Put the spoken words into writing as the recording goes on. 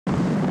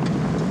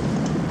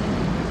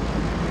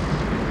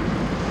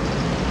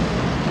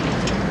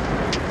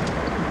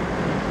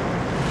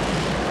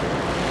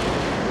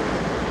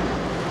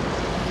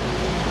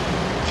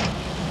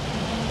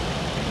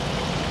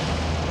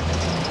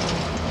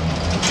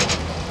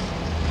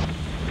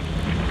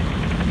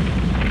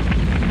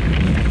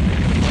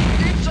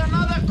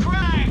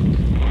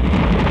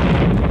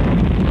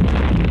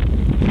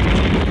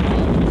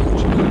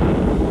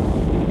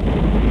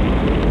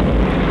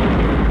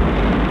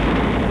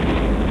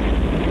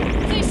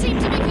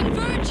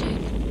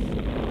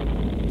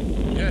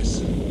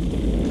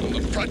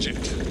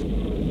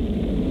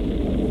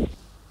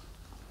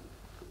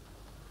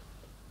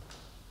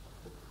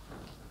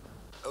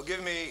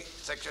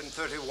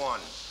1,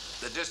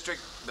 the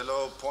district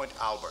below Point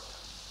Albert.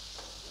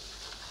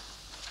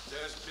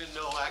 There's been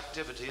no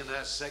activity in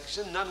that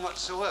section, none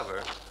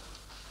whatsoever.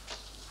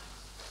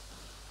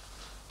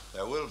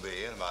 There will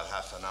be in about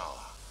half an hour.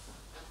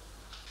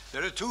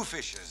 There are 2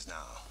 fissures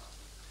now.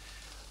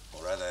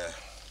 Or rather,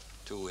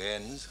 2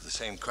 ends of the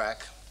same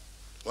crack.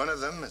 One of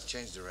them has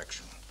changed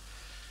direction.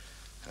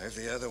 And if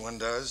the other one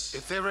does...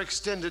 If they were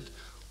extended,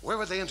 where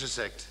would they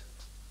intersect?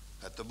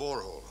 At the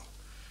borehole,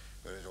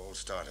 where it all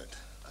started.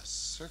 A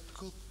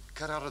circle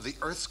cut out of the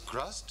Earth's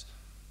crust?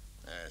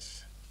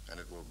 Yes, and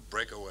it will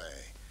break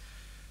away,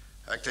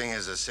 acting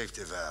as a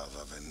safety valve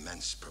of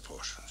immense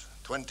proportions.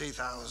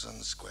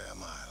 20,000 square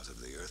miles of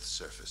the Earth's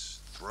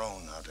surface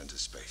thrown out into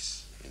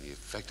space. Any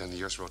effect on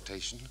the Earth's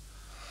rotation?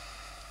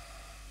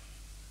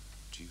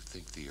 Do you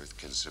think the Earth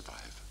can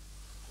survive?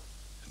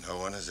 No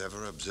one has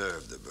ever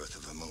observed the birth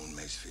of a moon,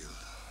 Macefield.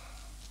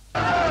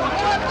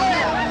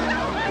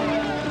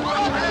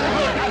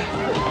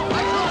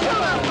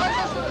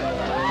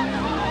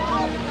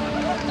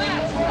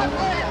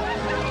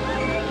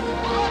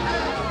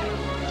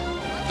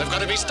 They've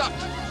got to be stopped.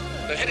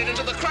 They're headed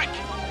into the crack.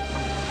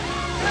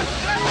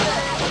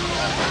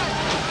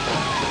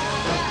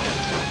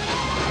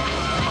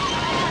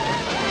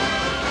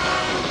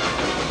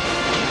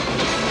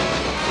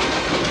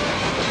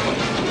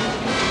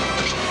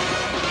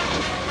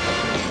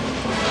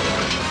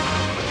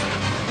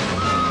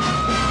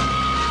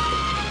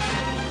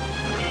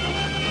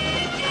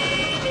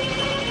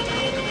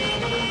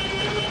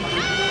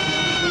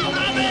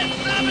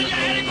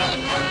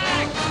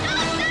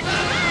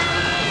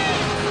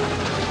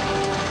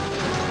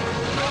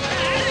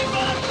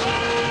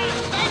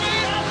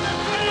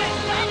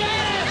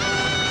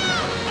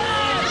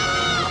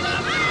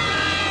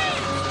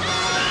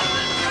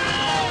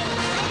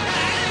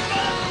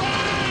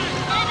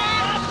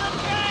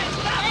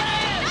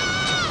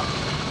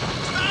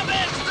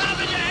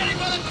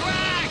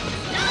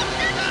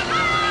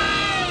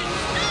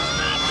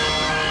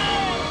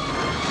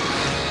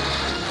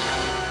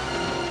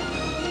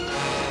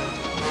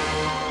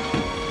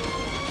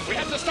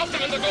 Stop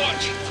them in the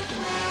gorge!